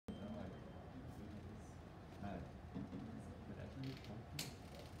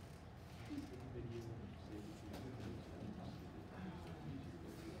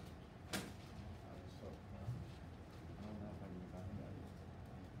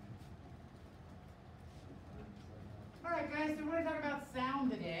guys, so we're going to talk about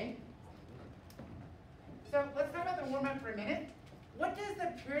sound today. So let's talk about the warm-up for a minute. What does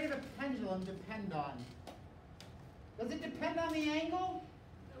the period of a pendulum depend on? Does it depend on the angle?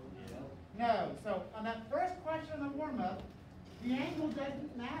 No. So on that first question on the warm-up, the angle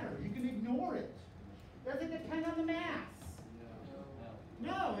doesn't matter. You can ignore it. Does it depend on the mass?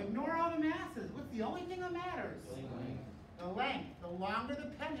 No. Ignore all the masses. What's the only thing that matters? The length. The longer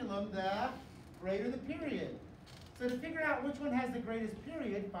the pendulum, the greater the period. So to figure out which one has the greatest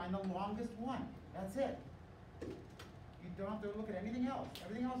period, find the longest one. That's it. You don't have to look at anything else.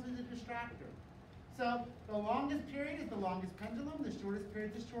 Everything else is a distractor. So the longest period is the longest pendulum. The shortest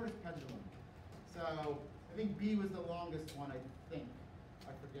period is the shortest pendulum. So I think B was the longest one, I think.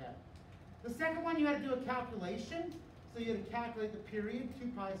 I forget. The second one, you had to do a calculation. So you had to calculate the period,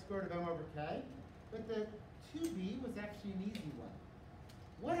 2 pi squared of m over k. But the 2B was actually an easy one.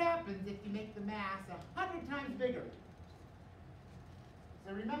 What happens if you make the mass 100 times bigger?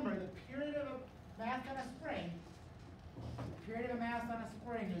 So remember, the period of a mass on a spring, the period of a mass on a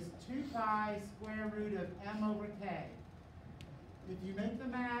spring is 2 pi square root of m over k. If you make the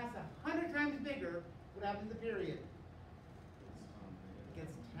mass 100 times bigger, what happens to the period? It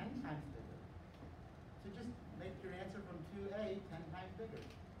gets 10 times bigger. So just make your answer from 2a 10 times bigger.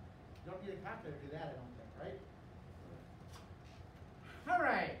 You don't need a calculator to do that, I don't think, right? All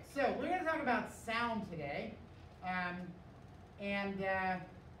right, so we're going to talk about sound today.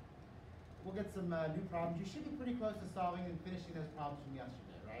 We'll get some new problems. You should be pretty close to solving and finishing those problems from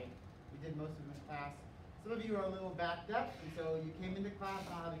yesterday, right? We did most of them in class. Some of you are a little backed up, and so you came into class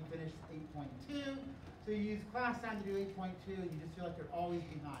not having finished 8.2. So you use class time to do 8.2, and you just feel like you're always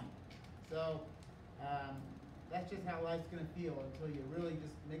behind. So that's just how life's going to feel until you really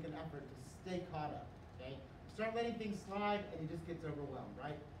just make an effort to stay caught up, okay? Start letting things slide, and it just gets overwhelmed,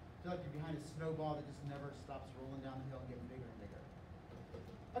 right? Feel like you're behind a snowball that just never stops rolling down the hill and getting bigger and bigger.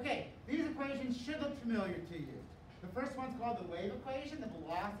 Okay, these equations should look familiar to you. The first one's called the wave equation. The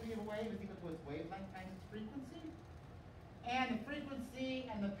velocity of a wave is equal to its wavelength times its frequency. And the frequency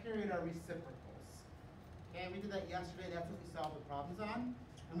and the period are reciprocals. Okay, we did that yesterday. That's what we solved the problems on.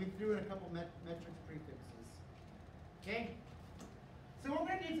 And we threw in a couple metrics prefixes. Okay? So what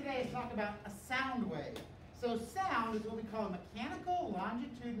we're going to do today is talk about a sound wave. So sound is what we call a mechanical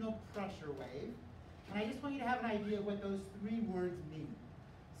longitudinal pressure wave. And I just want you to have an idea of what those 3 words mean.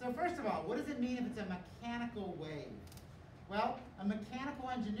 So first of all, what does it mean if it's a mechanical wave? Well, a mechanical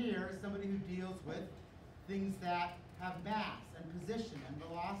engineer is somebody who deals with things that have mass and position and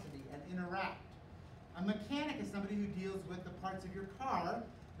velocity and interact. A mechanic is somebody who deals with the parts of your car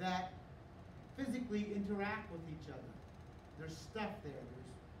that physically interact with each other. There's stuff there,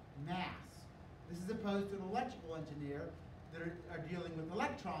 there's mass. This is opposed to an electrical engineer that are dealing with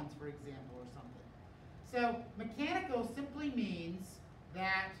electrons, for example, or something. So mechanical simply means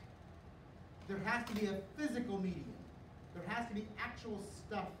that there has to be a physical medium. There has to be actual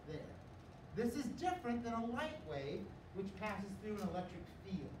stuff there. This is different than a light wave, which passes through an electric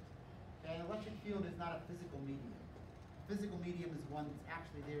field. Okay? An electric field is not a physical medium. A physical medium is one that's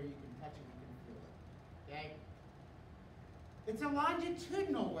actually there, you can touch it, you can feel it. Okay? It's a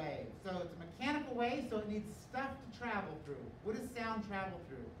longitudinal wave. So it's a mechanical wave, so it needs stuff to travel through. What does sound travel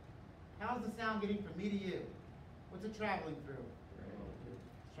through? How's the sound getting from me to you? What's it traveling through? It's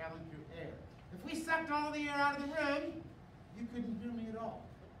traveling through air. If we sucked all the air out of the room, you couldn't hear me at all.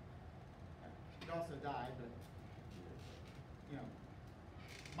 You'd also die, but, you know,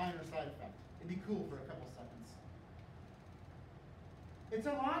 minor side effect. It'd be cool for a couple seconds. It's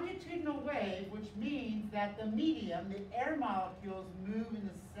a longitudinal wave, which means that the medium, the air molecules, move in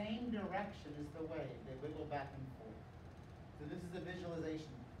the same direction as the wave. They wiggle back and forth. So this is a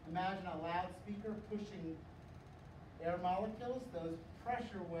visualization. Imagine a loudspeaker pushing air molecules. Those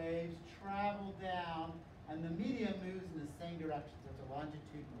pressure waves travel down, and the medium moves in the same direction. So it's a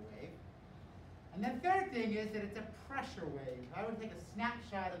longitudinal wave. And the third thing is that it's a pressure wave. If I would take a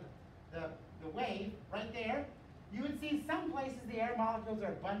snapshot of the wave right there, you would see some places the air molecules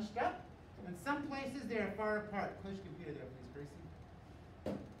are bunched up, and some places they are far apart. Close your computer there, please,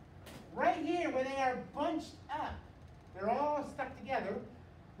 Gracie. Right here, where they are bunched up, they're all stuck together,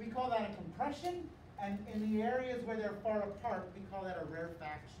 we call that a compression, and in the areas where they're far apart, we call that a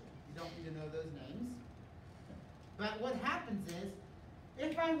rarefaction. You don't need to know those names. But what happens is,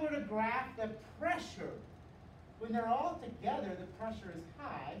 if I were to graph the pressure, when they're all together, the pressure is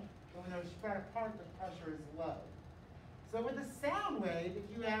high, but when they're spread apart, the pressure is low. So with a sound wave,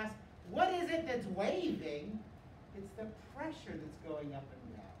 if you ask, what is it that's waving? It's the pressure that's going up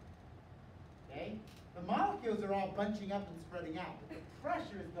and down. Okay? The molecules are all bunching up and spreading out, but the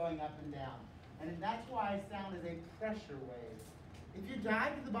pressure is going up and down. And that's why sound is a pressure wave. If you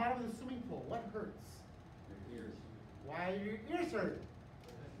dive to the bottom of the swimming pool, what hurts? Your ears. Why do your ears hurt?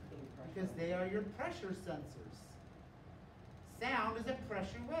 Because they are your pressure sensors. Sound is a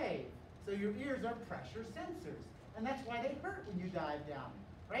pressure wave. So your ears are pressure sensors. And that's why they hurt when you dive down,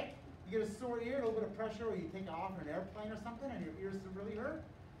 right? You get a sore ear, a little bit of pressure, or you take off in an airplane or something, and your ears really hurt.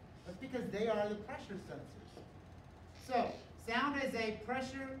 That's because they are the pressure sensors. So, sound is a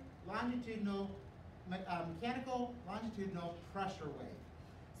pressure longitudinal, mechanical longitudinal pressure wave.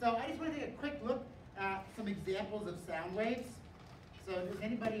 So I just want to take a quick look at some examples of sound waves. So is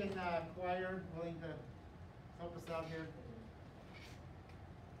anybody in choir willing to help us out here?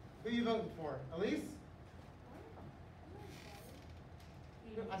 Who are you voting for? Elise?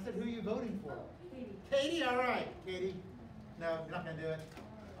 I said, who are you voting for? Katie. Katie, all right. Katie. No, you're not going to do it.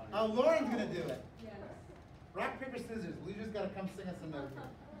 Oh, Lauren's going to do it. Yes. Rock, paper, scissors. Lucia's got to come sing us a note.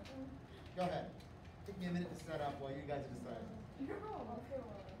 Go ahead. Take me a minute to set up while you guys decide. No.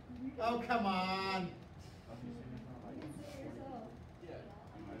 Oh, come on. You can say it yourself. Yeah.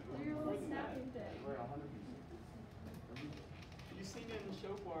 Do your little snapping thing. You sing in the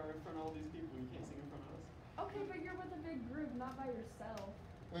show choir in front of all these people. You can't sing in front of us. Okay, but you're with a big group, not by yourself.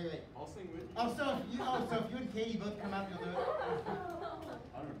 Wait. I'll sing with you. Oh, so if you and Katie both come out, you'll do it?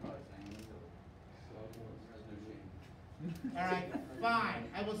 I don't probably sing. There's no shame. All right, fine.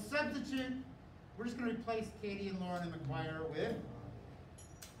 I will substitute. We're just going to replace Katie and Lauren in the choir with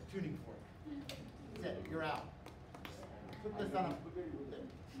a tuning fork. That's it. You're out. Put this on.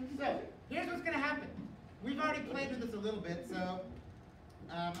 So, here's what's going to happen. We've already played with this a little bit, so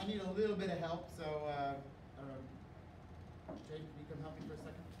I need a little bit of help. So, Jay, can you come help me for a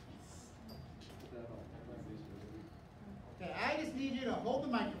second? Okay, I just need you to hold the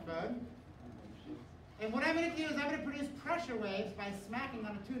microphone. And what I'm going to do is I'm going to produce pressure waves by smacking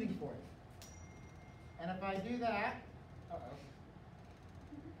on a tuning fork. And if I do that, got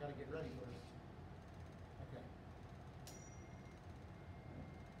to get ready first. Okay.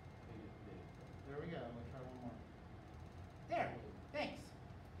 There we go. We'll try one more. There. Thanks.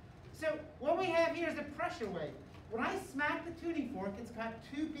 So what we have here is a pressure wave. When I smack the tuning fork, it's got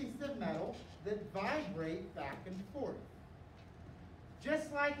two pieces of metal that vibrate back and forth.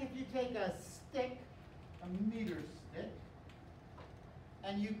 Just like if you take a stick, a meter stick,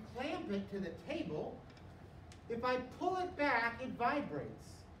 and you clamp it to the table, if I pull it back, it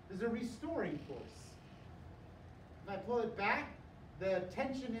vibrates. There's a restoring force. If I pull it back, the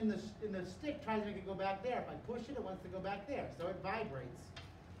tension in the stick tries to make it go back there. If I push it, it wants to go back there, so it vibrates.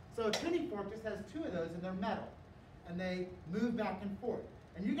 So a tuning fork just has two of those, and they're metal, and they move back and forth.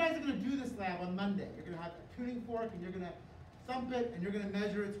 And you guys are going to do this lab on Monday. You're going to have a tuning fork, and you're going to thump it, and you're going to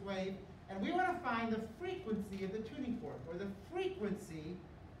measure its wave. And we want to find the frequency of the tuning fork, or the frequency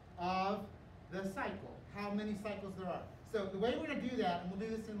of the cycle, how many cycles there are. So the way we're going to do that, and we'll do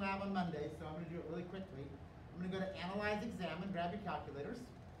this in lab on Monday, so I'm going to do it really quickly. I'm going to go to Analyze, Examine, grab your calculators.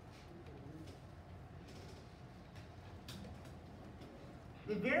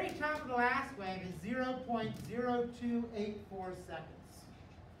 The very top of the last wave is 0.0284 seconds.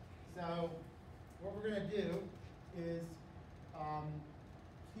 So what we're going to do is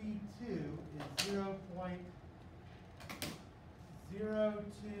T2 is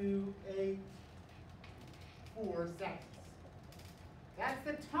 0.0284 seconds. That's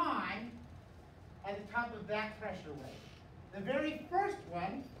the time at the top of that pressure wave. The very first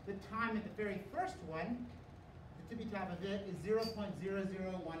one, the time at the very first one, the tippy top of it is 0.0019.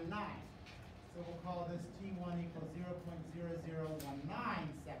 So we'll call this T1 equals 0.0019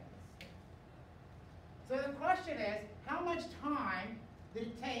 seconds. So the question is, how much time did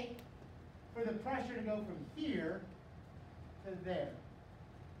it take for the pressure to go from here to there?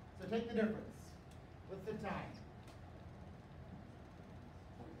 So take the difference. What's the time?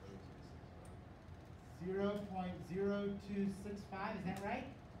 0.0265, is that right?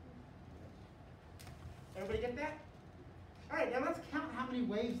 Everybody get that? All right, now let's count how many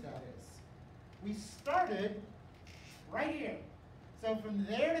waves that is. We started right here. So from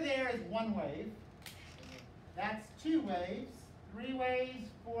there to there is one wave. That's 2 waves, 3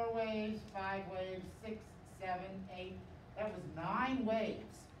 waves, 4 waves, 5 waves, 6, 7, 8. That was 9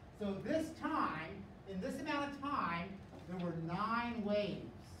 waves. So this time, in this amount of time, there were 9 waves.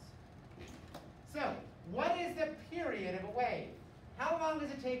 So, what is the period of a wave? How long does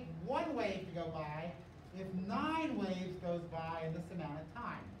it take one wave to go by if 9 waves goes by in this amount of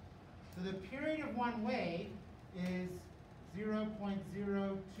time? So the period of one wave is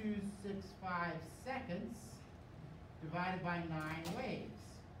 0.0265 seconds divided by 9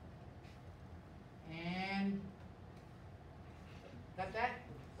 waves. And got that,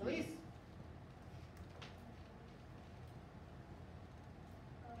 Elise?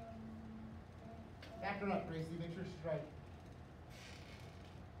 her up, Gracie. Make sure she's right.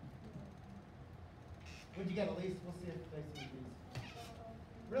 What'd you get, Elise? We'll see if Gracie agrees.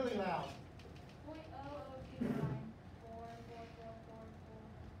 Really loud. 0.0029.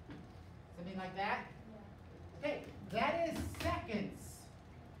 44444. Something like that? Yeah. Okay, that is seconds.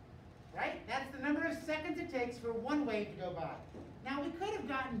 Right? That's the number of seconds it takes for one wave to go by. Now, we could have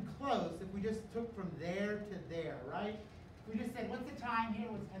gotten close if we just took from there to there, right? We just said, what's the time here,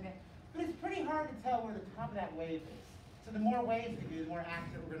 what's the time there? But it's pretty hard to tell where the top of that wave is. So the more waves we do, the more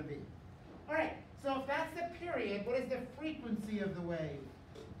accurate we're going to be. All right, so if that's the period, what is the frequency of the wave?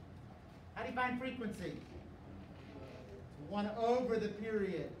 How do you find frequency? 1 over the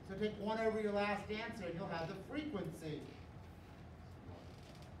period. So take 1 over your last answer and you'll have the frequency.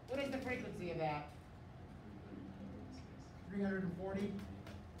 What is the frequency of that? 340?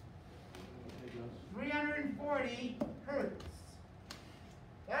 340 hertz.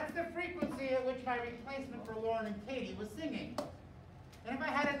 That's the frequency at which my replacement for Lauren and Katie was singing. And if I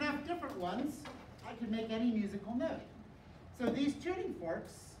had enough different ones, I could make any musical note. So these tuning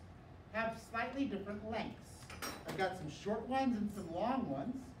forks have slightly different lengths. I've got some short ones and some long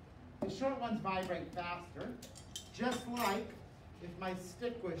ones. The short ones vibrate faster, just like if my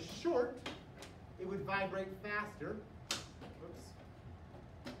stick was short, it would vibrate faster. Oops.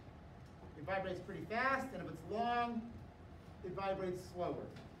 It vibrates pretty fast, and if it's long, it vibrates slower.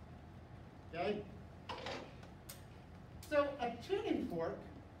 Okay? So a tuning fork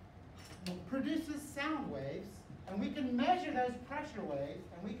produces sound waves, and we can measure those pressure waves,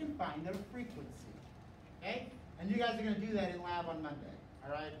 and we can find their frequency. Okay? And you guys are going to do that in lab on Monday.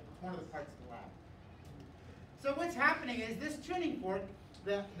 All right? It's one of the parts of the lab. So what's happening is this tuning fork,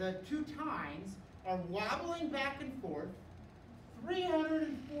 the two tines, are wobbling back and forth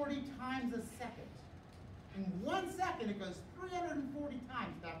 340 times a second. In 1 second, it goes 340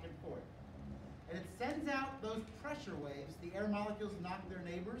 times back and forth. And it sends out those pressure waves. The air molecules knock their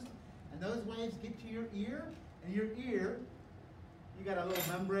neighbors, and those waves get to your ear, and your ear, you got a little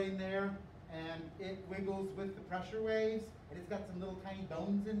membrane there, and it wiggles with the pressure waves, and it's got some little tiny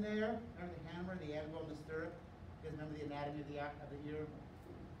bones in there. Remember the hammer, the anvil, and the stirrup? You guys remember the anatomy of the ear,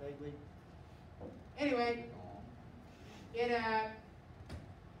 vaguely? Anyway,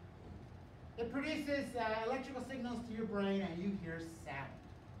 it produces electrical signals to your brain, and you hear sound.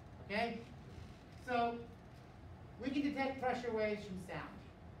 Okay? So we can detect pressure waves from sound.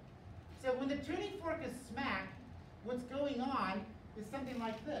 So when the tuning fork is smacked, what's going on is something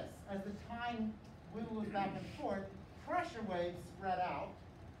like this. As the time wiggles back and forth, pressure waves spread out.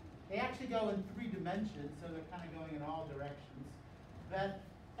 They actually go in 3 dimensions, so they're kind of going in all directions. But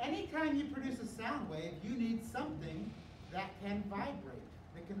anytime you produce a sound wave, you need something that can vibrate,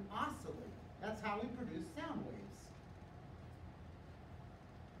 that can oscillate. That's how we produce sound waves.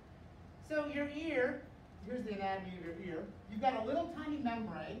 So your ear, here's the anatomy of your ear. You've got a little tiny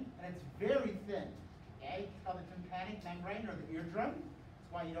membrane, and it's very thin. Okay? It's called the tympanic membrane, or the eardrum.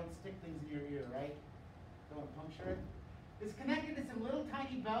 That's why you don't stick things in your ear, right? Don't want to puncture it. It's connected to some little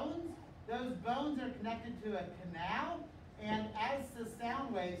tiny bones. Those bones are connected to a canal, and as the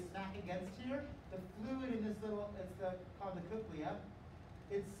sound waves smack against here, the fluid in this little, called the cochlea,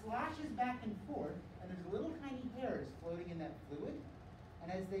 it sloshes back and forth, and there's little tiny hairs floating in that fluid,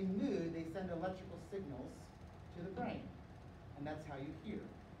 and as they move, they send electrical signals to the brain, and that's how you hear.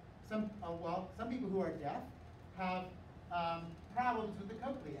 Some people who are deaf have problems with the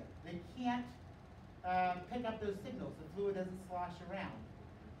cochlea. They can't pick up those signals. The fluid doesn't slosh around.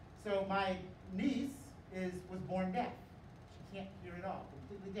 So my niece was born deaf. She can't hear at all,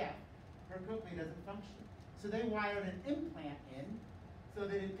 completely deaf. Her cochlea doesn't function. So they wired an implant in so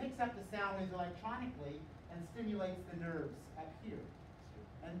that it picks up the sound waves electronically and stimulates the nerves up here.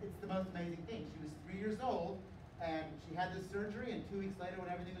 And it's the most amazing thing. She was 3 years old, and she had this surgery, and 2 weeks later, when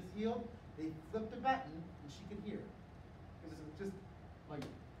everything was healed, they flipped a button, and she could hear. It was just like,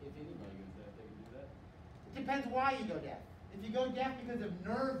 If anybody goes deaf, they can do that. it depends why you go deaf. If you go deaf because of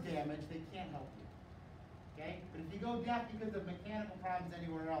nerve damage, they can't help you. Okay? But if you go deaf because of mechanical problems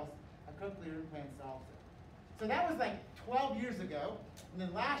anywhere else, a cochlear implant solves it. So that was like 12 years ago. And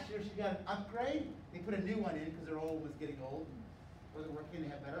then last year she got an upgrade. They put a new one in because her old was getting old and wasn't working, they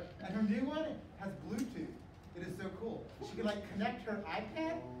had better. And her new one has Bluetooth. It is so cool. She can like connect her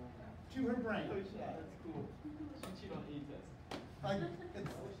iPad to her brain. Oh, shit, that's cool. She cheat on E-test. Like, it's,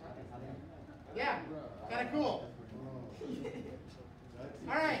 yeah, kind of cool.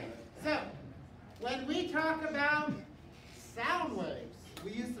 All right, so when we talk about sound waves,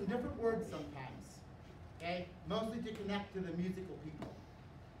 we use some different words sometimes, okay? Mostly to connect to the musical people.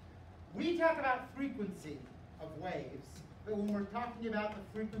 We talk about frequency of waves, but when we're talking about the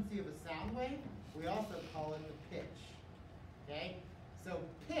frequency of a sound wave, We also call it the pitch. Okay? So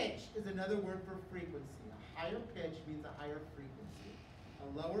pitch is another word for frequency. A higher pitch means a higher frequency. A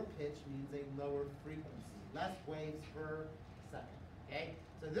lower pitch means a lower frequency. Less waves per second. Okay?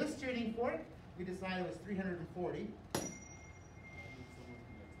 So this tuning fork, we decided was 340. You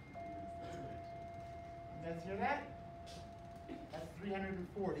guys hear that? That's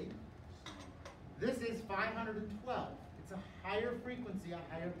 340. This is 512. It's a higher frequency, a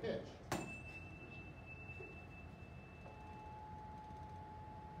higher pitch.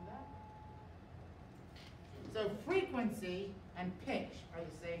 So frequency and pitch are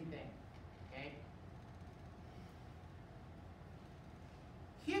the same thing. Okay?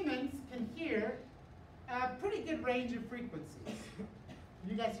 Humans can hear a pretty good range of frequencies.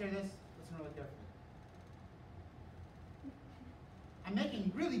 You guys hear this? Listen really carefully. I'm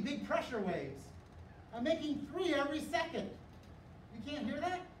making really big pressure waves. I'm making 3 every second. You can't hear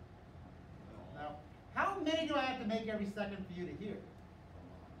that? No. How many do I have to make every second for you to hear?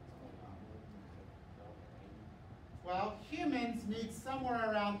 Well, humans need somewhere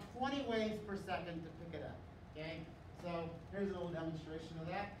around 20 waves per second to pick it up. Okay? So here's a little demonstration of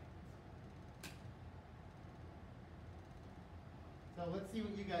that. So let's see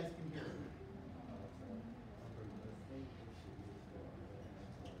what you guys can hear.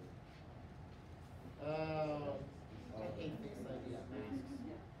 I hate these ideas, masks.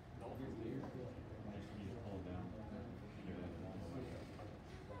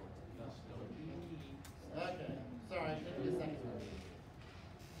 Okay, sorry, give me a second.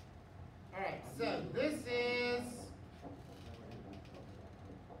 All right, so this is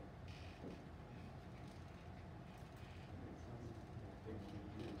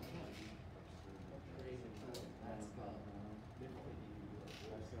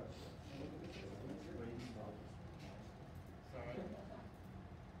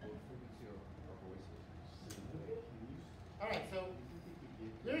all right, so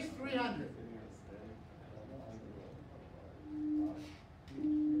here's 300.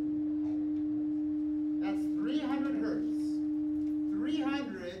 That's 300 hertz.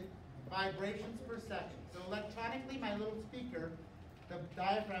 300 vibrations per second. So electronically, my little speaker, the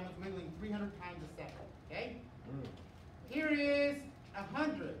diaphragm is wiggling 300 times a second. Okay? Here is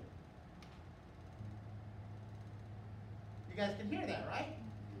 100. You guys can hear that, right?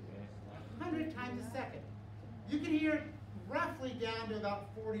 100 times a second. You can hear it roughly down to about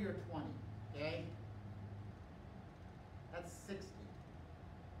 40 or 20. Okay? That's 60.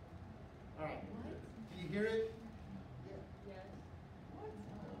 All right. Can you hear it?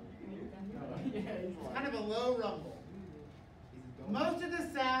 It's kind of a low rumble. Most of the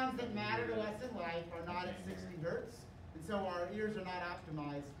sounds that matter to us in life are not at 60 hertz, and so our ears are not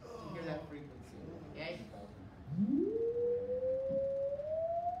optimized to hear that frequency. Okay?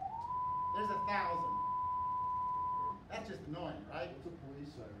 There's 1,000. That's just annoying, right? It's a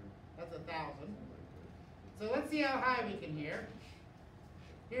police siren. That's 1,000. So let's see how high we can hear.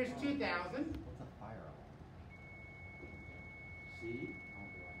 Here's 2,000. What's a fire alarm? See?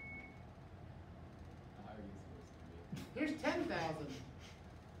 How are you supposed to be? Here's 10,000.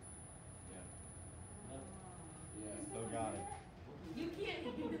 Yeah. Yeah, still got it. You can't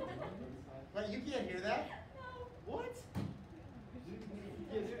hear that. But you can't hear that? No. What?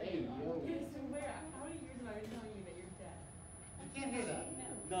 Hey, yo. Okay, so where, how many years have I been telling you that you're deaf? You can't hear that.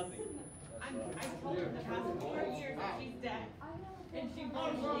 Nothing. I told her the past 4 years that she's deaf. And she Oh,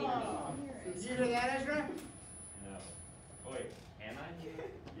 won't believe me. Did you hear that, Ezra? No. Oh, wait, can I?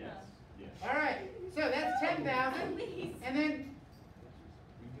 Yes. Yes. All right. So that's 10,000. Please. And then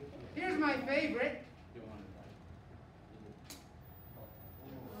here's my favorite. Don't want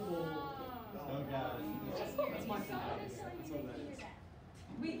Oh. Still got it. That's my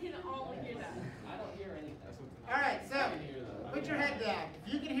We can all hear that. I don't hear anything. That's what's All right. So put your head down.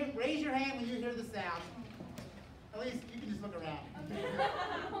 If you can hear, raise your hand when you hear the sound. At least you can just look around.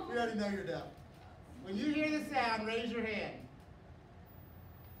 We already know you're deaf. When you hear the sound, raise your hand.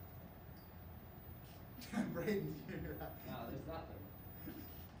 Braden, you hear that? No, there's nothing.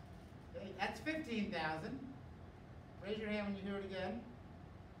 Okay, that's 15,000. Raise your hand when you hear it again.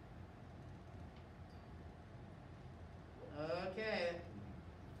 Okay.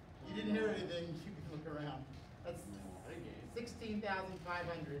 You didn't hear anything, you can look around. That's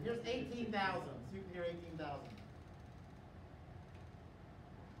 16,500. Here's 18,000, so you can hear 18,000.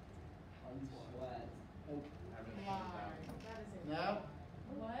 Sweat. Oh, No?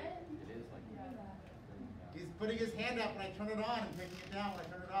 What? It is like He's putting his hand up when I turn it on and taking it down when I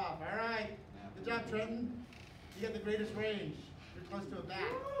turn it off. All right. Good job, Trenton. You got the greatest range. You're close to a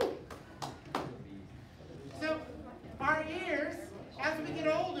bat. So, our ears, as we get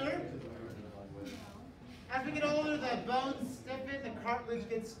older, As we get older, the bones stiffen, the cartilage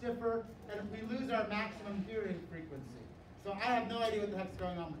gets stiffer, and we lose our maximum hearing frequency. So I have no idea what the heck's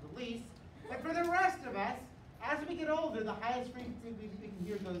going on with the lease. But for the rest of us, as we get older, the highest frequency we can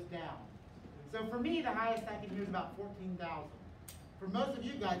hear goes down. So for me, the highest I can hear is about 14,000. For most of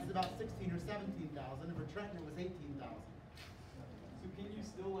you guys, it's about 16 or 17,000, and for Trenton, it was 18,000. So can you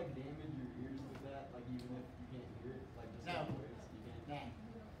still like damage your ears with that, like even if you can't hear it, like just No. like waves, you can't?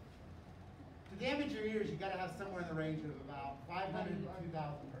 Nah. To damage your ears, you got to have somewhere in the range of about 500 to 2,000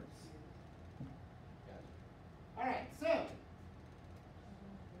 hertz. Gotcha. All right, so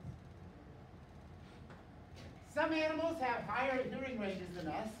some animals have higher hearing ranges than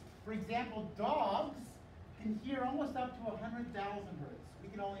us. For example, dogs can hear almost up to 100,000 hertz. We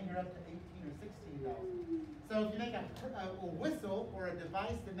can only hear up to 18 or 16,000. So if you make a whistle or a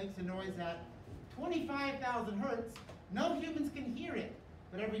device that makes a noise at 25,000 hertz, no humans can hear it,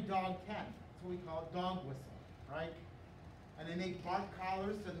 but every dog can. That's what we call a dog whistle, right? And they make bark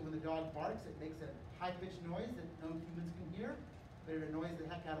collars so that when the dog barks, it makes a high-pitched noise that no humans can hear, but it annoys the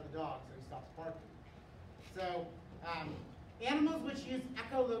heck out of the dog, so he stops barking. So animals which use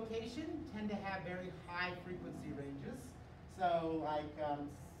echolocation tend to have very high frequency ranges. So like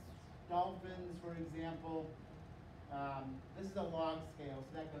dolphins, for example, this is a log scale,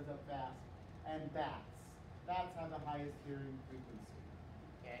 so that goes up fast, and bats. Bats have the highest hearing frequency,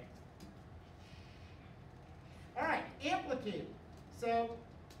 okay? All right, amplitude. So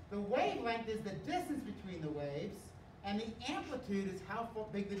the wavelength is the distance between the waves, and the amplitude is how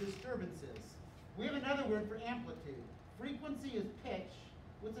big the disturbance is. We have another word for amplitude. Frequency is pitch.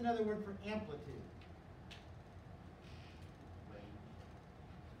 What's another word for amplitude?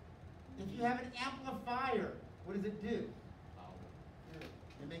 If you have an amplifier, what does it do?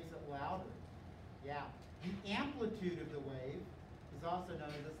 It makes it louder. Yeah. The amplitude of the wave is also known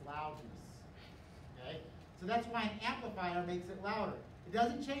as its loudness. Okay? So that's why an amplifier makes it louder. It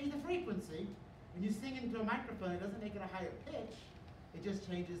doesn't change the frequency. When you sing into a microphone, it doesn't make it a higher pitch. It just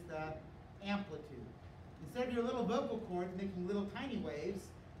changes the amplitude. Instead of your little vocal cords making little tiny waves,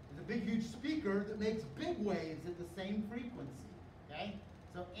 there's a big huge speaker that makes big waves at the same frequency. Okay?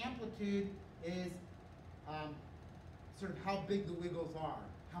 So amplitude is sort of how big the wiggles are,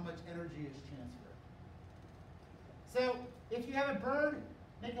 how much energy is transferred. So if you have a bird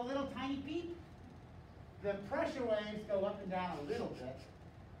make a little tiny peep, the pressure waves go up and down a little bit.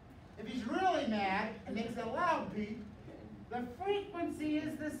 If he's really mad and makes a loud beep, the frequency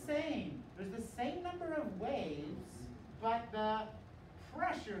is the same. There's the same number of waves, but the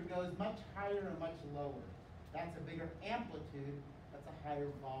pressure goes much higher and much lower. That's a bigger amplitude. That's a higher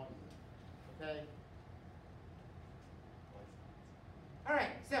volume. Okay? All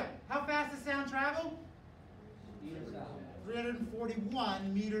right, so how fast does sound travel?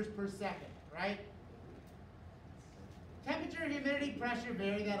 341 meters per second, right? Temperature, humidity, pressure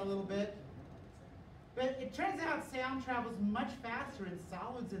vary that a little bit. But it turns out sound travels much faster in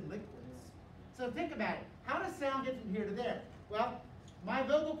solids and liquids. So think about it. How does sound get from here to there? Well, my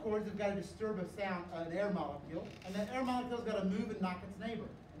vocal cords have got to disturb an air molecule, and that air molecule's got to move and knock its neighbor,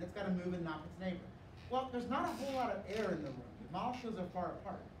 and it's got to move and knock its neighbor. Well, there's not a whole lot of air in the room. The molecules are far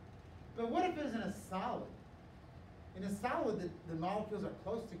apart. But what if it's in a solid? In a solid, the molecules are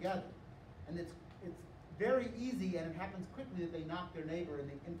close together, and it's very easy, and it happens quickly that they knock their neighbor, and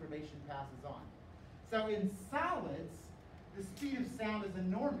the information passes on. So in solids, the speed of sound is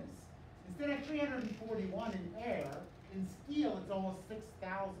enormous. Instead of 341 in air, in steel it's almost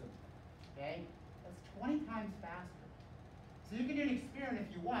 6,000. Okay? That's 20 times faster. So you can do an experiment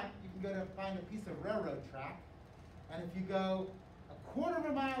if you want. You can go to find a piece of railroad track, and if you go a quarter of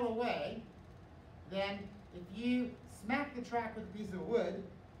a mile away, then if you smack the track with a piece of wood,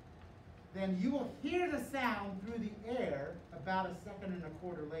 then you will hear the sound through the air about a second and a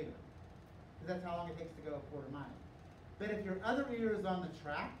quarter later. Because that's how long it takes to go a quarter mile. But if your other ear is on the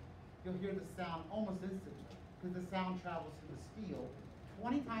track, you'll hear the sound almost instantly, because the sound travels through the steel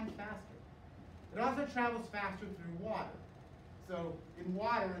 20 times faster. It also travels faster through water. So in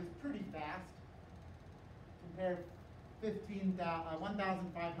water, it's pretty fast. Compare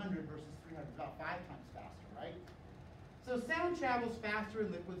 1,500 versus 300, about 5 times faster, right? So sound travels faster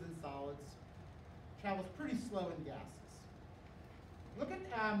in liquids and solids, travels pretty slow in gases. Look at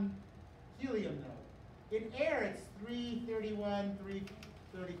helium though. In air it's 331, 330,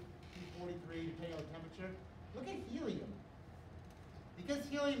 343 depending on the temperature. Look at helium. Because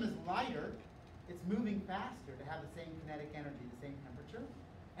helium is lighter, it's moving faster to have the same kinetic energy, the same temperature.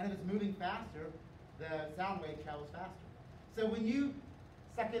 And if it's moving faster, the sound wave travels faster. So when you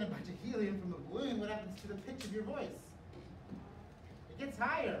suck in a bunch of helium from a balloon, what happens to the pitch of your voice? It gets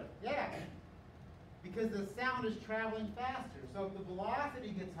higher, yeah. because the sound is traveling faster. So if the velocity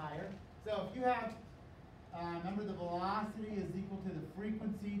gets higher, so if you have, remember the velocity is equal to the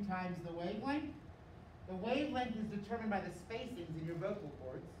frequency times the wavelength. The wavelength is determined by the spacings in your vocal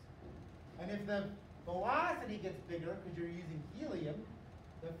cords. And if the velocity gets bigger, because you're using helium,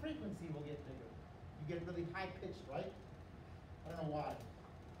 the frequency will get bigger. You get really high pitched, right? I don't know why.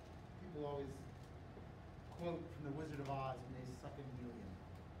 People always quote from the Wizard of Oz when they suck in helium.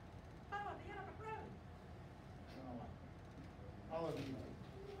 Oh, the end of the road. I don't know why. All over YouTube.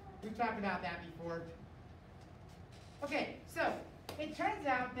 We've talked about that before. Okay, so it turns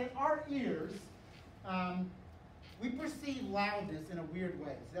out that our ears, we perceive loudness in a weird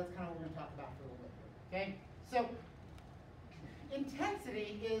way. So that's kind of what we're going to talk about for a little bit here. Okay? So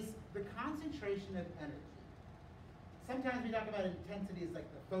intensity is the concentration of energy. Sometimes we talk about intensity as like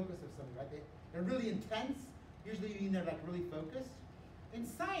the focus of something, right? They're really intense. Usually you mean they're like really focused. In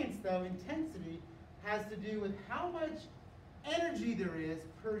science, though, intensity has to do with how much energy there is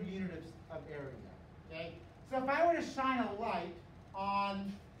per unit of area. Okay? So if I were to shine a light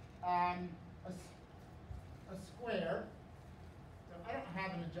on a square, so I don't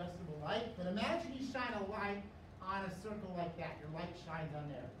have an adjustable light, but imagine you shine a light on a circle like that. Your light shines on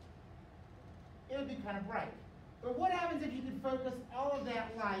there. It would be kind of bright. But what happens if you could focus all of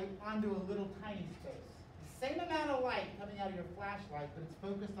that light onto a little tiny space? The same amount of light coming out of your flashlight, but it's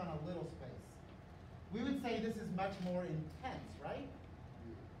focused on a little space. We would say this is much more intense, right?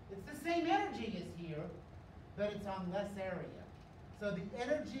 It's the same energy as here, but it's on less area. So the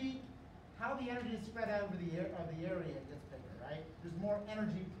energy, how the energy is spread out over the area gets bigger, right? There's more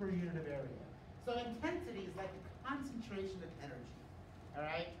energy per unit of area. So intensity is like the concentration of energy, all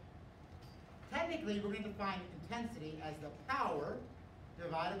right? Technically, we're going to define intensity as the power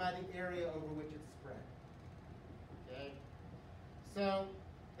divided by the area over which it's spread. Okay? So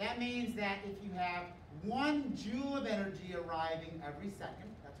that means that if you have 1 joule of energy arriving every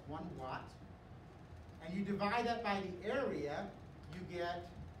second, that's 1 watt, and you divide that by the area, you get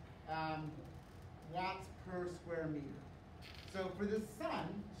watts per square meter. So for the sun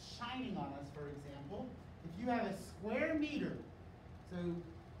shining on us, for example, if you have a square meter, so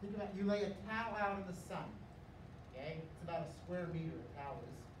think about, you lay a towel out in the sun, okay? It's about a square meter, a towel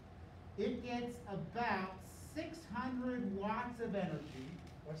is. It gets about 600 watts of energy,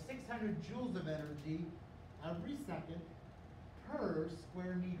 or 600 joules of energy every second per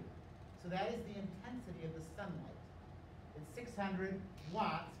square meter. So that is the intensity of the sunlight. It's 600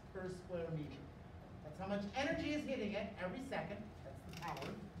 watts per square meter. That's how much energy is hitting it every second. That's the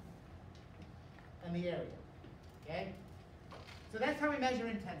power. And the area, okay? So that's how we measure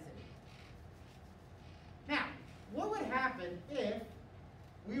intensity. Now, what would happen if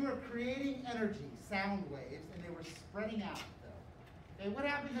we were creating energy, sound waves, and they were spreading out, though? Okay, what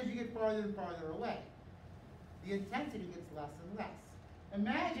happens as you get farther and farther away? The intensity gets less and less.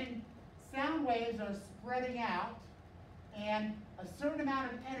 Imagine sound waves are spreading out, and a certain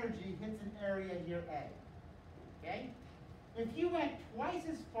amount of energy hits an area here, A. Okay? If you went twice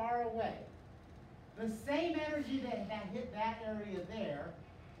as far away, the same energy that hit that area there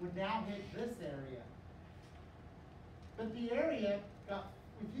would now hit this area. But the area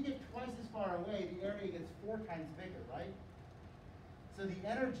if you get twice as far away, the area gets 4 times bigger, right? So the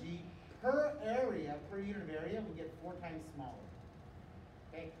energy per area, per unit of area, will get 4 times smaller.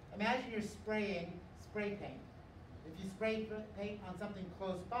 Okay? Imagine you're spraying spray paint. If you spray paint on something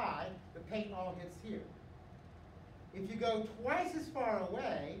close by, the paint all hits here. If you go twice as far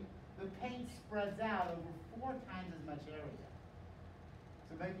away, the paint spreads out over 4 times as much area.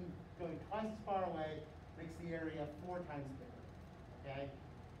 So going twice as far away makes the area 4 times bigger. Okay?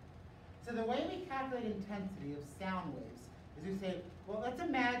 So the way we calculate intensity of sound waves is we say, well, let's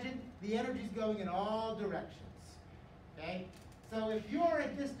imagine the energy is going in all directions. Okay? So if you're a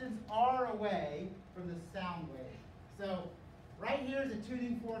distance r away from the sound wave, so right here is a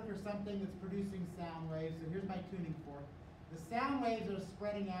tuning fork or something that's producing sound waves. So here's my tuning fork. The sound waves are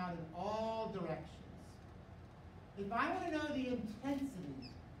spreading out in all directions. If I want to know the intensity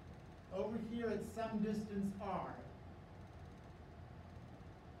over here at some distance r,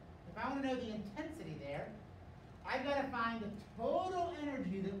 if I want to know the intensity there, I've got to find the total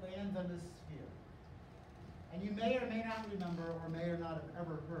energy that lands on this sphere. And you may or may not remember, or may or not have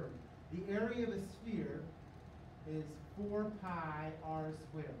ever heard, the area of a sphere is 4 pi r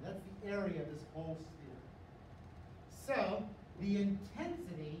squared. That's the area of this whole sphere. So the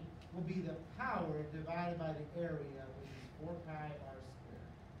intensity will be the power divided by the area, which is 4 pi r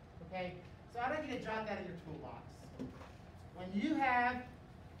squared. Okay? So I'd like you to jot that in your toolbox. When you have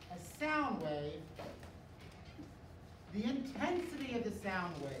a sound wave, the intensity of the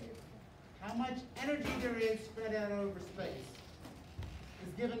sound wave how much energy there is spread out over space,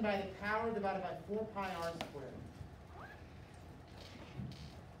 is given by the power divided by 4 pi r squared.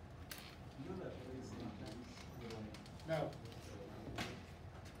 You know that place sometimes, No.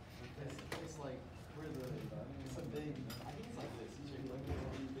 it's like where it's a big, I think it's like this. You should like if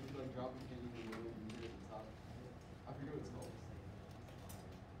you like drop your penny and you hear it at the top. I forget what it's called.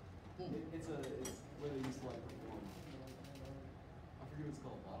 It's where they used to like perform. I forget what it's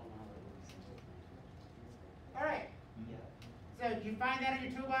called. I don't know how that works. All right. So did you find that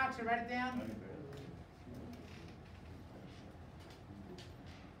in your toolbox or write it down?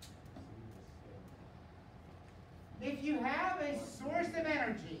 If you have a source of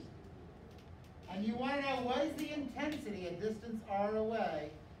energy and you want to know what is the intensity a distance r away,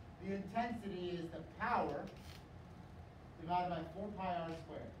 the intensity is the power divided by 4 pi r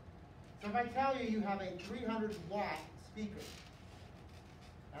squared. So if I tell you you have a 300 watt speaker,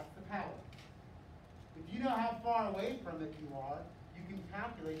 that's the power. If you know how far away from it you are, you can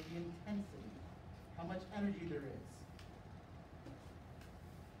calculate the intensity, how much energy there is.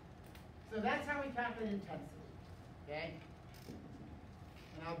 So that's how we calculate intensity, okay?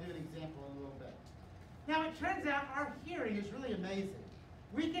 And I'll do an example in a little bit. Now it turns out our hearing is really amazing.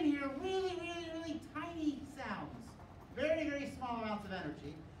 We can hear really, really, really tiny sounds, very, very small amounts of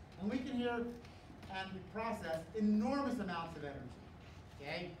energy, and we can hear and process enormous amounts of energy,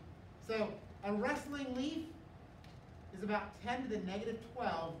 okay? So a rustling leaf is about 10 to the negative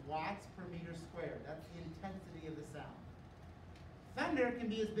 12 watts per meter squared. That's the intensity of the sound. Thunder can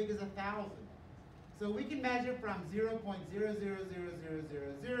be as big as 1,000. So we can measure from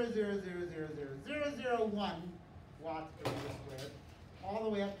 0.0000000000001 watts per meter squared all the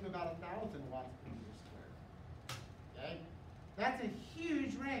way up to about 1,000 watts per meter squared. Okay? That's a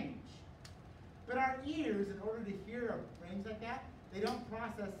huge range. But our ears, in order to hear a range like that, they don't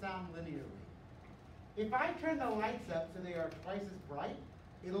process sound linearly. If I turn the lights up so they are twice as bright,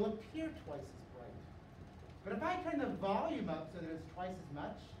 it'll appear twice as bright. But if I turn the volume up so that it's twice as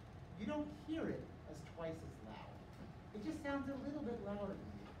much, you don't hear it as twice as loud. It just sounds a little bit louder to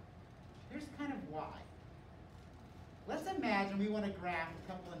you. Here's kind of why. Let's imagine we want to graph a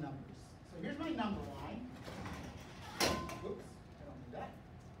couple of numbers. So here's my number line. Oops, I don't need that.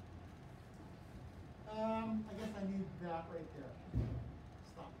 I guess I need that right there.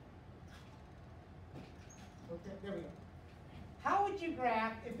 Stop. Okay, there we go. How would you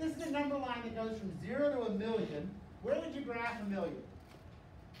graph, if this is a number line that goes from 0 to 1,000,000, where would you graph 1,000,000?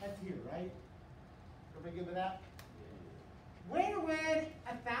 That's here, right? Everybody good with that? Where would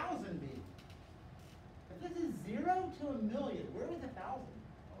 1,000 be? If this is 0 to 1,000,000, where was 1,000?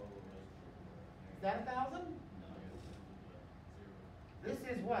 Is that 1,000? This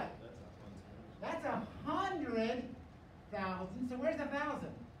is what? That's 100,000. So where's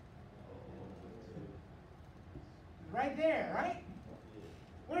 1,000? Right there, right?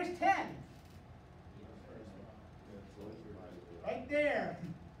 Where's 10? Right there.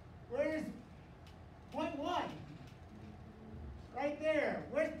 Where's 0.1? Right there.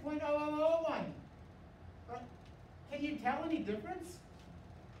 Where's 0.0001? Right. Can you tell any difference?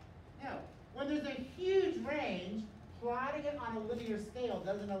 No. When there's a huge range, plotting it on a linear scale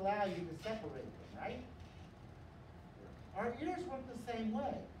doesn't allow you to separate them, right? Our ears work the same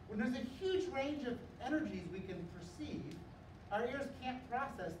way. When there's a huge range of energies we can perceive, our ears can't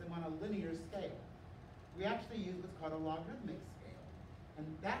process them on a linear scale. We actually use what's called a logarithmic scale.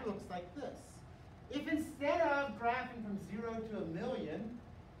 And that looks like this. If instead of graphing from 0 to 1,000,000,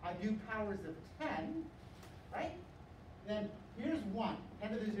 I do powers of 10, right? Then here's 1.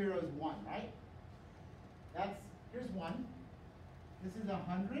 10 to the 0 is 1, right? Here's 1. This is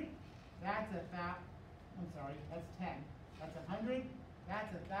 100. That's that's 10. That's 100.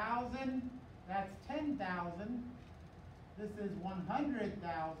 That's 1,000. That's 10,000. This is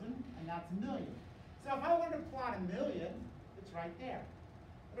 100,000, and that's 1,000,000. So if I were to plot 1,000,000, it's right there.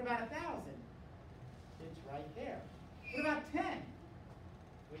 What about 1,000? It's right there. What about 10?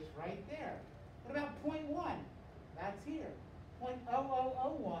 It's right there. What about 0.1? That's here.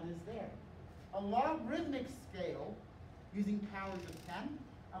 0.0001 is there. A logarithmic scale using powers of 10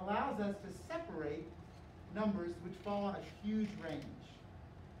 allows us to separate numbers which fall on a huge range.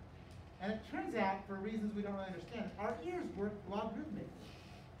 And it turns out, for reasons we don't really understand, our ears work logarithmically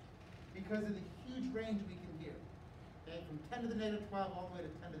because of the huge range we can hear. Okay, from 10 to the negative 12 all the way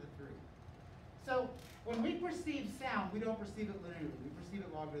to 10 to the 3. So when we perceive sound, we don't perceive it linearly, we perceive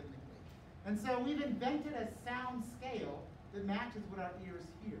it logarithmically. And so we've invented a sound scale that matches what our ears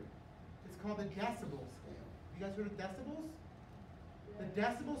hear. It's called the decibel scale. You guys heard of decibels? The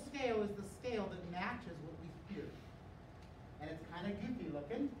decibel scale is the scale that matches what we hear. And it's kind of goofy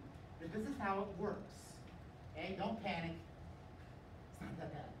looking. But this is how it works. Okay, don't panic. It's not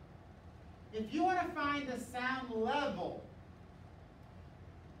that bad. If you want to find the sound level,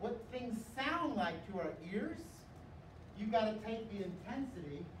 what things sound like to our ears, you've got to take the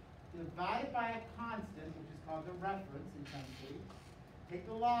intensity, divide it by a constant, which is called the reference intensity, take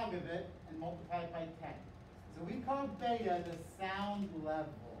the log of it, and multiply it by 10. So we call beta the sound level.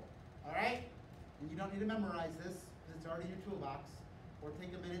 All right? And you don't need to memorize this, because it's already in your toolbox. Or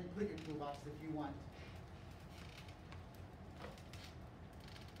take a minute and put it in your toolbox if you want.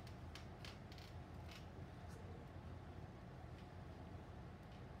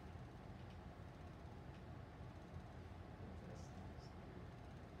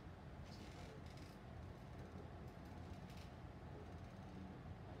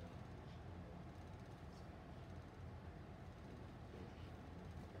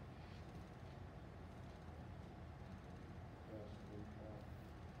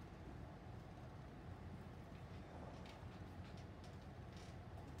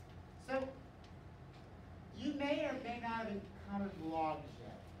 So, you may or may not have encountered logs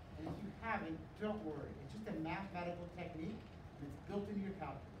yet. And if you haven't, don't worry. It's just a mathematical technique, and it's built into your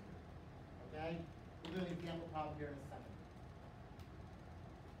calculator. Okay? We'll do an example problem here in a second.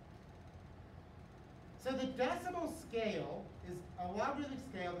 So the decibel scale is a logarithmic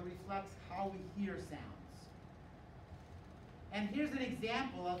scale that reflects how we hear sounds. And here's an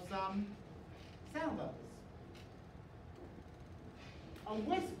example of some sound levels. A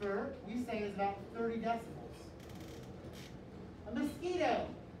whisper, we say, is about 30 decibels. A mosquito,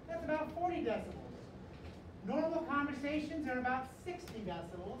 that's about 40 decibels. Normal conversations are about 60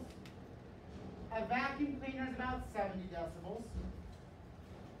 decibels. A vacuum cleaner is about 70 decibels.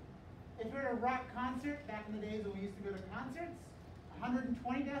 If you're at a rock concert, back in the days when we used to go to concerts,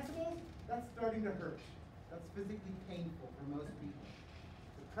 120 decibels, that's starting to hurt. That's physically painful for most people.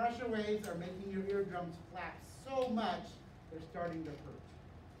 The pressure waves are making your eardrums flap so much, they're starting to hurt.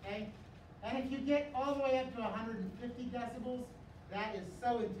 Okay? And if you get all the way up to 150 decibels, that is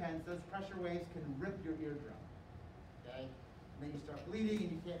so intense, those pressure waves can rip your eardrum. Okay? And then you start bleeding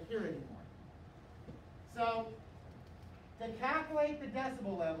and you can't hear anymore. So, to calculate the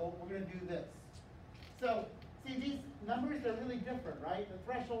decibel level, we're going to do this. So, see, these numbers are really different, right? The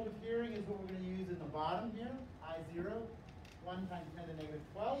threshold of hearing is what we're going to use in the bottom here, I0, 1 times 10 to the negative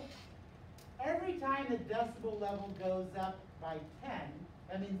 12. Every time the decibel level goes up by 10,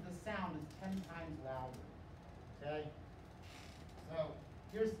 that means the sound is 10 times louder. Okay? So,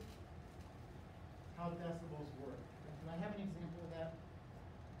 here's how decibels work. Do I have an example of that?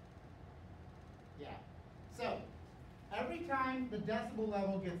 Yeah. So, every time the decibel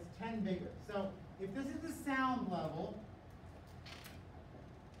level gets 10 bigger. So, if this is the sound level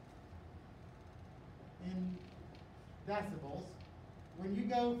in decibels, when you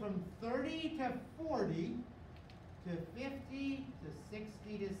go from 30 to 40 to 50 to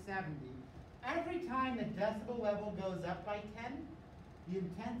 60 to 70, every time the decibel level goes up by 10, the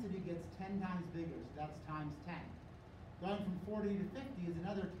intensity gets 10 times bigger, so that's times 10. Going from 40 to 50 is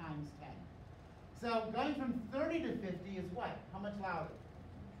another times 10. So going from 30 to 50 is what? How much louder?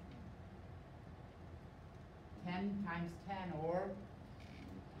 10 times 10, or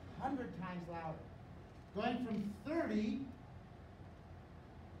 100 times louder. Going from 30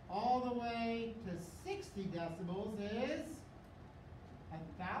 all the way to 60 decibels is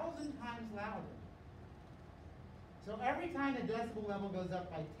 1,000 times louder. So every time the decibel level goes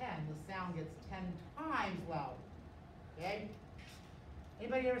up by 10, the sound gets 10 times louder. Okay?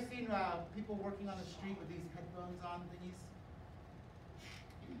 Anybody ever seen people working on the street with these headphones on thingies?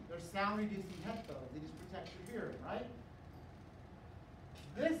 They're sound reducing headphones. They just protect your hearing, right?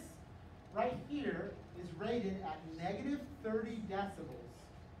 This right here is rated at negative 30 decibels.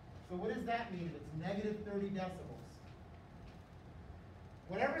 So what does that mean if it's negative 30 decibels?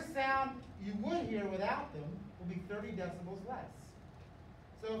 Whatever sound you would hear without them will be 30 decibels less.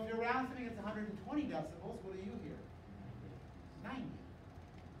 So if you're around something that's 120 decibels, what do you hear? 90.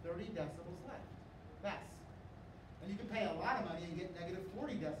 30 decibels less. And you can pay a lot of money and get negative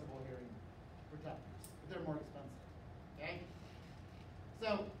 40 decibel hearing protectors, but they're more expensive. Okay?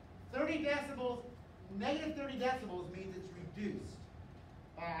 So 30 decibels, negative 30 decibels means it's reduced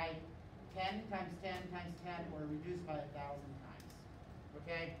by 10 times 10 times 10, or reduced by 1,000 times.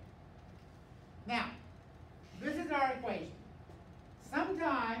 Okay? Now, this is our equation.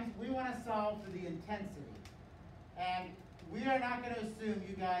 Sometimes we want to solve for the intensity. And we are not going to assume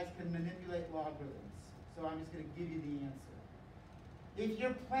you guys can manipulate logarithms. So I'm just going to give you the answer. If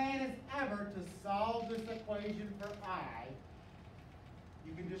your plan is ever to solve this equation for I,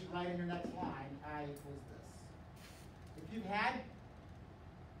 you can just write in your next line, I equals this. If you've had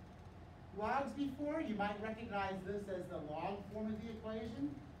logs before, you might recognize this as the log form of the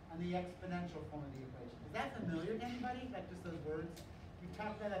equation and the exponential form of the equation. Is that familiar to anybody? Like just those words? You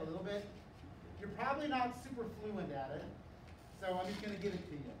talked about that a little bit. You're probably not super fluent at it, so I'm just going to give it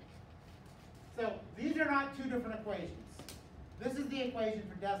to you. So these are not two different equations. This is the equation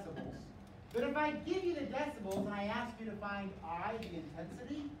for decibels. But if I give you the decibels and I ask you to find I, the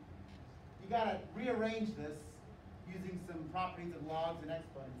intensity, you got to rearrange this using some properties of logs and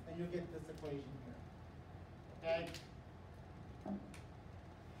exponents, and you'll get this equation here. Okay?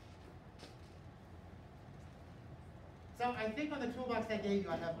 So I think on the toolbox I gave you,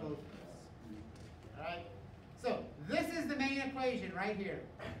 I have both of those. All right? So this is the main equation right here.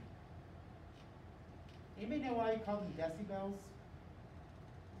 Anybody know why you call them decibels?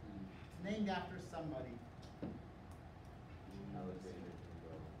 It's named after somebody.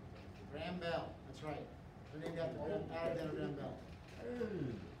 Graham Bell. That's right. They're named after Alexander Graham Bell.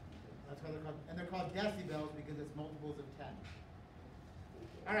 That's why they're called, and they're called decibels because it's multiples of 10.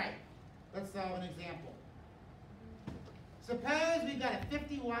 All right, let's solve an example. Suppose we've got a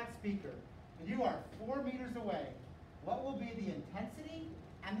 50-watt speaker, and you are 4 meters away. What will be the intensity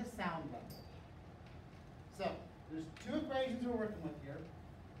and the sound level? So, there's two equations we're working with here.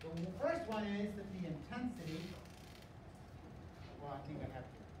 The first one is that the intensity, well, I think I have to.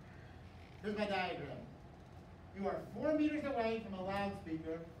 Here's my diagram. You are 4 meters away from a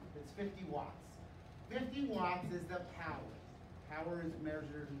loudspeaker that's 50 watts. 50 watts is the power. Power is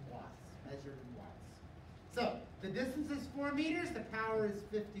measured in watts. So, the distance is 4 meters, the power is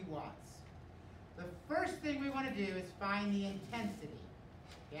 50 watts. The first thing we want to do is find the intensity.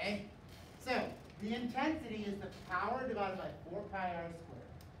 Okay? So, the intensity is the power divided by 4 pi r squared.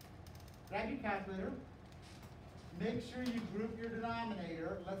 Grab your calculator. Make sure you group your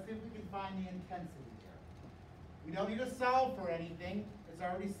denominator. Let's see if we can find the intensity here. We don't need to solve for anything. It's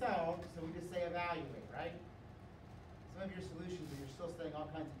already solved, so we just say evaluate, right? Some of your solutions are you're still saying all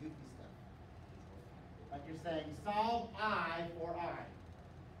kinds of goofy stuff. Like you're saying, solve I for I.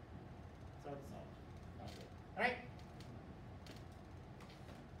 It's already solved. Okay. All right?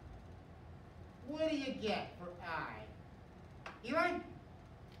 What do you get for I? Eli?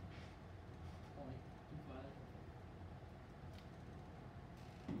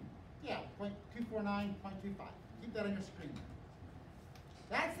 Yeah, 0.249, 0.25. Keep that on your screen.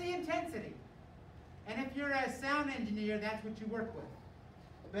 That's the intensity. And if you're a sound engineer, that's what you work with.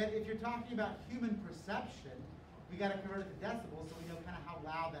 But if you're talking about human perception, we got to convert it to decibels so we know kind of how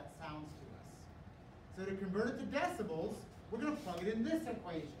loud that sounds to us. So to convert it to decibels, we're going to plug it in this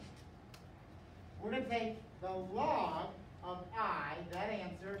equation. We're going to take the log of I, that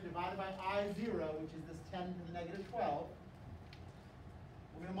answer, divided by I0, which is this 10 to the negative 12.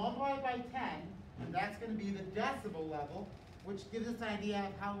 We're going to multiply it by 10, and that's going to be the decibel level, which gives us an idea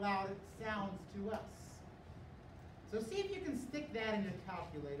of how loud it sounds to us. So see if you can stick that in your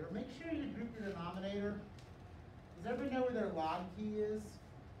calculator. Make sure you group your denominator. Does everybody know where their log key is?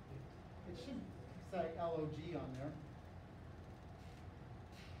 It should say LOG on there.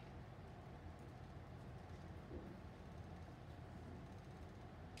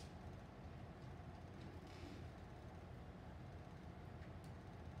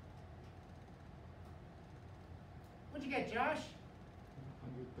 What'd you get, Josh?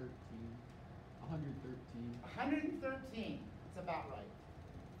 113. 113. It's about right.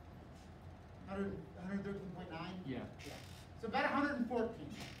 113.9? Yeah. So about 114.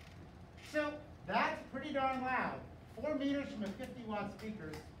 So that's pretty darn loud. 4 meters from a 50-watt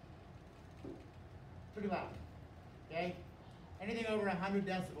speaker is pretty loud. Okay? Anything over 100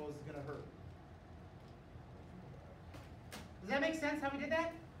 decibels is going to hurt. Does that make sense how we did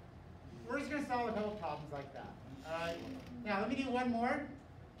that? We're just going to solve a couple problems like that. Now let me do one more.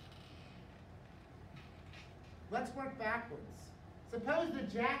 Let's work backwards. Suppose the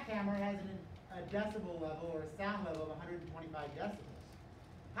jackhammer has a decibel level or a sound level of 125 decibels.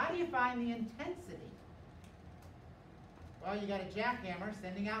 How do you find the intensity? Well, you got a jackhammer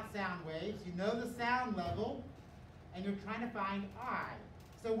sending out sound waves. You know the sound level, and you're trying to find I.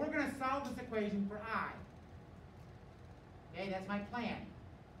 So we're going to solve this equation for I. Okay, that's my plan.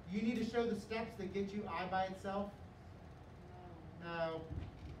 You need to show the steps that get you I by itself? No.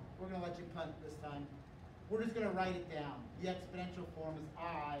 We're going to let you punt this time. We're just going to write it down. The exponential form is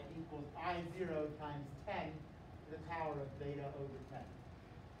I equals I0 times 10 to the power of beta over 10.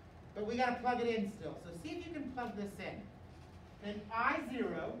 But we got to plug it in still. So see if you can plug this in. Then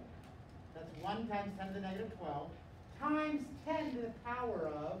I0, that's 1 times 10 to the negative 12, times 10 to the power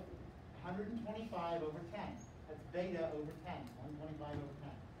of 125 over 10. That's beta over 10, 125 over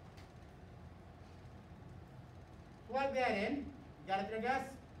 10. Plug that in. You got it there, Gus?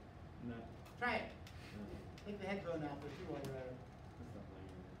 No. Try it. No. Take the headphone out there too while you're at it. That's not playing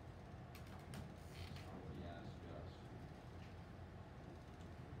either. Yes, yes.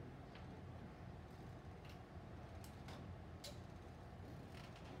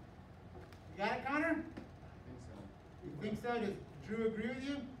 You got it, Connor? I think so. You think so? Does Drew agree with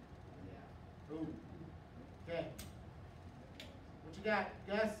you? Yeah. Ooh. Okay. What you got,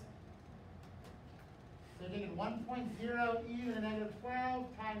 Gus? So you're taking 1.0 e to the negative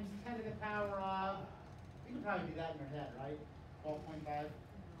 12 times 10 to the power of, you can probably do that in your head, right? 12.5. That's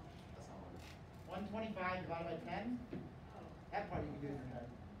not hard. 125 divided by 10? That part you can do in your head.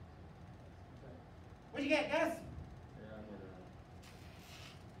 What'd you get, Gus? Yeah, I'm gonna.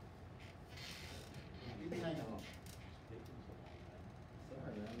 You think I know.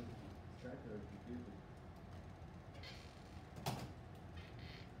 Sorry, man. Distracted or confused.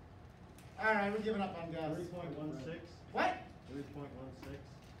 All right, we're giving up on Gus. 3.16. What?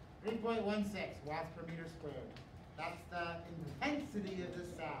 3.16. 3.16 watts per meter squared. That's the intensity of this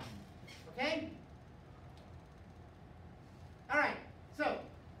sound. Okay? All right, so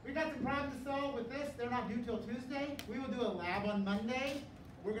we got some problems to solve with this. They're not due till Tuesday. We will do a lab on Monday.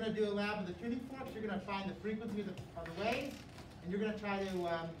 We're going to do a lab of the tuning forks. You're going to find the frequency of the waves, and you're going to try to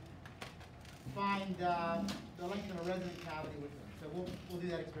find the length of a resonant cavity with them. So we'll do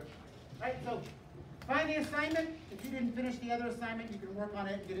that experiment. Right, so find the assignment. If you didn't finish the other assignment, you can work on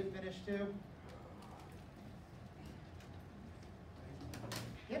it and get it finished too.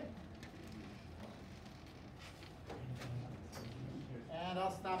 Yep. And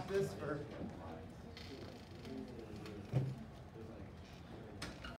I'll stop this for